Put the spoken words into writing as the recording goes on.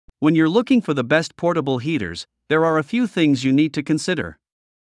When you're looking for the best portable heaters, there are a few things you need to consider.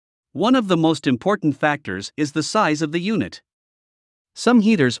 One of the most important factors is the size of the unit. Some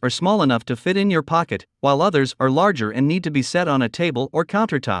heaters are small enough to fit in your pocket, while others are larger and need to be set on a table or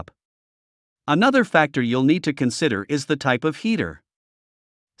countertop. Another factor you'll need to consider is the type of heater.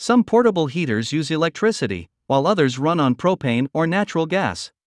 Some portable heaters use electricity, while others run on propane or natural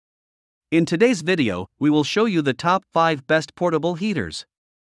gas. In today's video, we will show you the top 5 best portable heaters.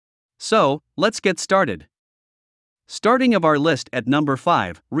 So, let's get started. Starting of our list at number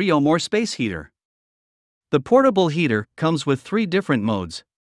 5, Riomor Space Heater. The portable heater comes with 3 different modes.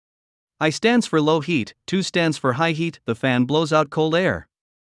 I stands for low heat, 2 stands for high heat, the fan blows out cold air.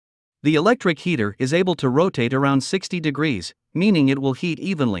 The electric heater is able to rotate around 60 degrees, meaning it will heat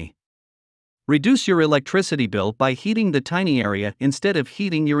evenly. Reduce your electricity bill by heating the tiny area instead of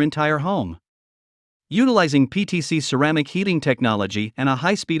heating your entire home. Utilizing PTC ceramic heating technology and a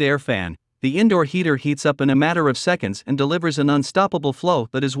high-speed air fan, the indoor heater heats up in a matter of seconds and delivers an unstoppable flow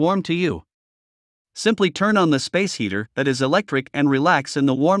that is warm to you. Simply turn on the space heater that is electric and relax in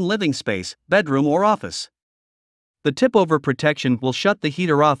the warm living space, bedroom or office. The tip-over protection will shut the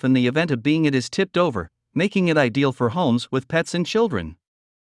heater off in the event of being it is tipped over, making it ideal for homes with pets and children.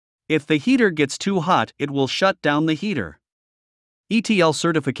 If the heater gets too hot, it will shut down the heater. ETL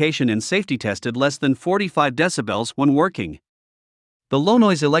certification and safety tested less than 45 decibels when working. The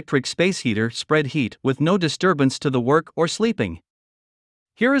low-noise electric space heater spread heat with no disturbance to the work or sleeping.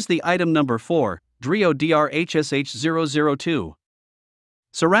 Here is the item number 4, Drio DRHSH002.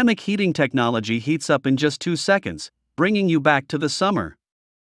 Ceramic heating technology heats up in just 2 seconds, bringing you back to the summer.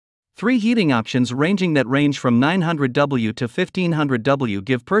 3 heating options range from 900W to 1500W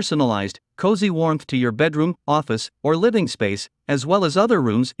give personalized, cozy warmth to your bedroom, office, or living space, as well as other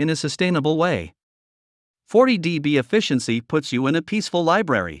rooms in a sustainable way. 40 dB efficiency puts you in a peaceful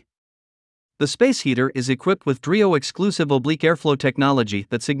library. The space heater is equipped with Drio exclusive oblique airflow technology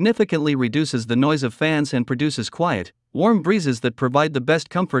that significantly reduces the noise of fans and produces quiet, warm breezes that provide the best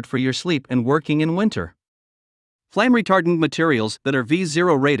comfort for your sleep and working in winter. Flame-retardant materials that are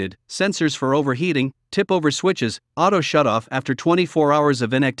V0 rated, sensors for overheating, tip-over switches, auto shutoff after 24 hours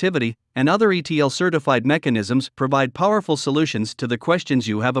of inactivity, and other ETL-certified mechanisms provide powerful solutions to the questions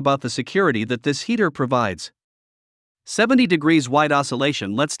you have about the security that this heater provides. 70 degrees wide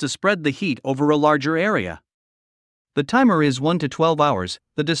oscillation lets to spread the heat over a larger area. The timer is 1 to 12 hours,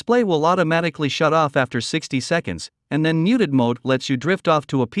 the display will automatically shut off after 60 seconds, and then muted mode lets you drift off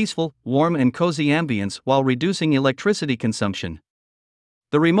to a peaceful, warm and cozy ambience while reducing electricity consumption.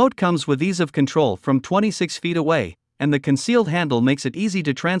 The remote comes with ease of control from 26 feet away, and the concealed handle makes it easy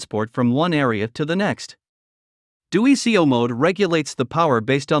to transport from one area to the next. DuECO mode regulates the power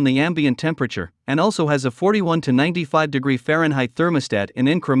based on the ambient temperature, and also has a 41 to 95 degree Fahrenheit thermostat in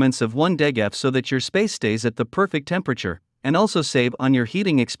increments of 1 degF so that your space stays at the perfect temperature, and also save on your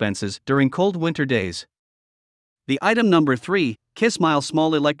heating expenses during cold winter days. The item number 3, Kissmile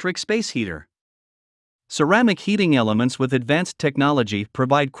Small Electric Space Heater. Ceramic heating elements with advanced technology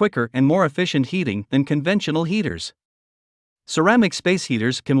provide quicker and more efficient heating than conventional heaters. Ceramic space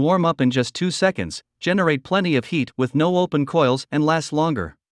heaters can warm up in just 2 seconds, generate plenty of heat with no open coils, and last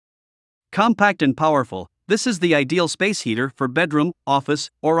longer. Compact and powerful, this is the ideal space heater for bedroom,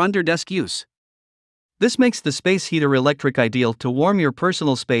 office, or under-desk use. This makes the space heater electric ideal to warm your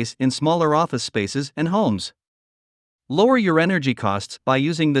personal space in smaller office spaces and homes. Lower your energy costs by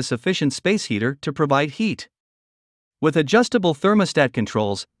using this efficient space heater to provide heat. With adjustable thermostat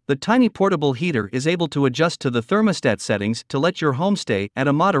controls, the tiny portable heater is able to adjust to the thermostat settings to let your home stay at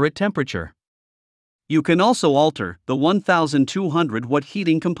a moderate temperature. You can also alter the 1200 watt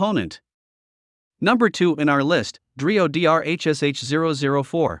heating component. Number 2 in our list, Drio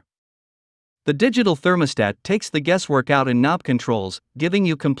DRHSH004. The digital thermostat takes the guesswork out in knob controls, giving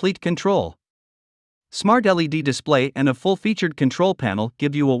you complete control. Smart LED display and a full-featured control panel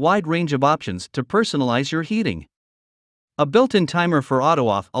give you a wide range of options to personalize your heating. A built-in timer for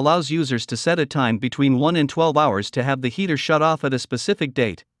auto-off allows users to set a time between 1 and 12 hours to have the heater shut off at a specific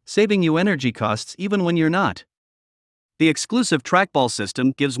date, saving you energy costs even when you're not. The exclusive trackball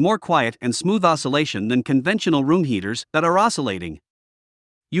system gives more quiet and smooth oscillation than conventional room heaters that are oscillating.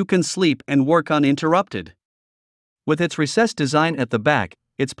 You can sleep and work uninterrupted. With its recessed design at the back,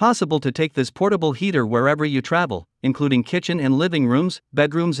 it's possible to take this portable heater wherever you travel, including kitchen and living rooms,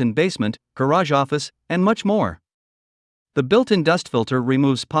 bedrooms and basement, garage, office, and much more. The built-in dust filter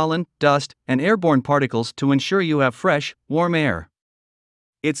removes pollen, dust, and airborne particles to ensure you have fresh, warm air.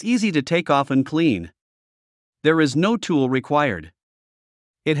 It's easy to take off and clean. There is no tool required.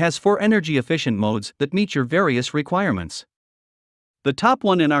 It has 4 energy-efficient modes that meet your various requirements. The top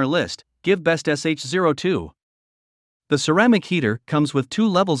one in our list, GiveBest SH02. The ceramic heater comes with two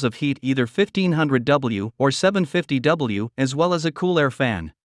levels of heat, either 1500W or 750W, as well as a cool air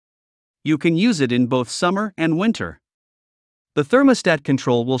fan. You can use it in both summer and winter. The thermostat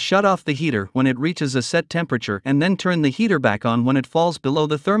control will shut off the heater when it reaches a set temperature and then turn the heater back on when it falls below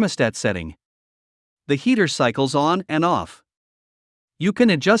the thermostat setting. The heater cycles on and off. You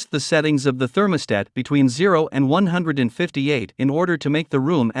can adjust the settings of the thermostat between 0 and 158 in order to make the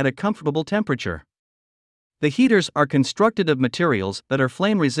room at a comfortable temperature. The heaters are constructed of materials that are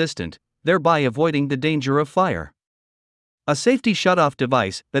flame resistant, thereby avoiding the danger of fire. A safety shutoff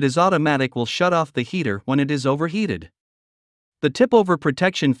device that is automatic will shut off the heater when it is overheated. The tip-over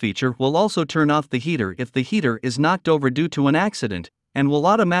protection feature will also turn off the heater if the heater is knocked over due to an accident, and will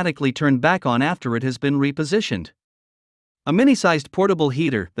automatically turn back on after it has been repositioned. A mini-sized portable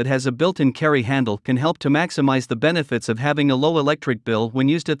heater that has a built-in carry handle can help to maximize the benefits of having a low electric bill when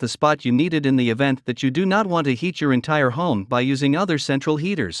used at the spot you need it, in the event that you do not want to heat your entire home by using other central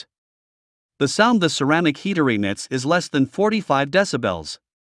heaters. The sound the ceramic heater emits is less than 45 decibels.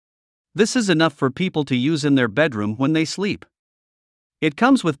 This is enough for people to use in their bedroom when they sleep. It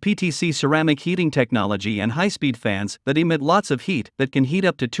comes with PTC ceramic heating technology and high-speed fans that emit lots of heat that can heat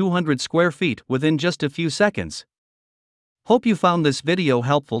up to 200 square feet within just a few seconds. Hope you found this video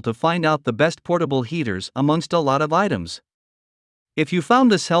helpful to find out the best portable heaters amongst a lot of items. If you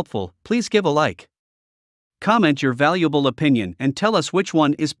found this helpful, please give a like. Comment your valuable opinion and tell us which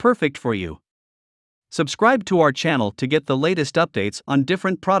one is perfect for you. Subscribe to our channel to get the latest updates on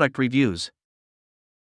different product reviews.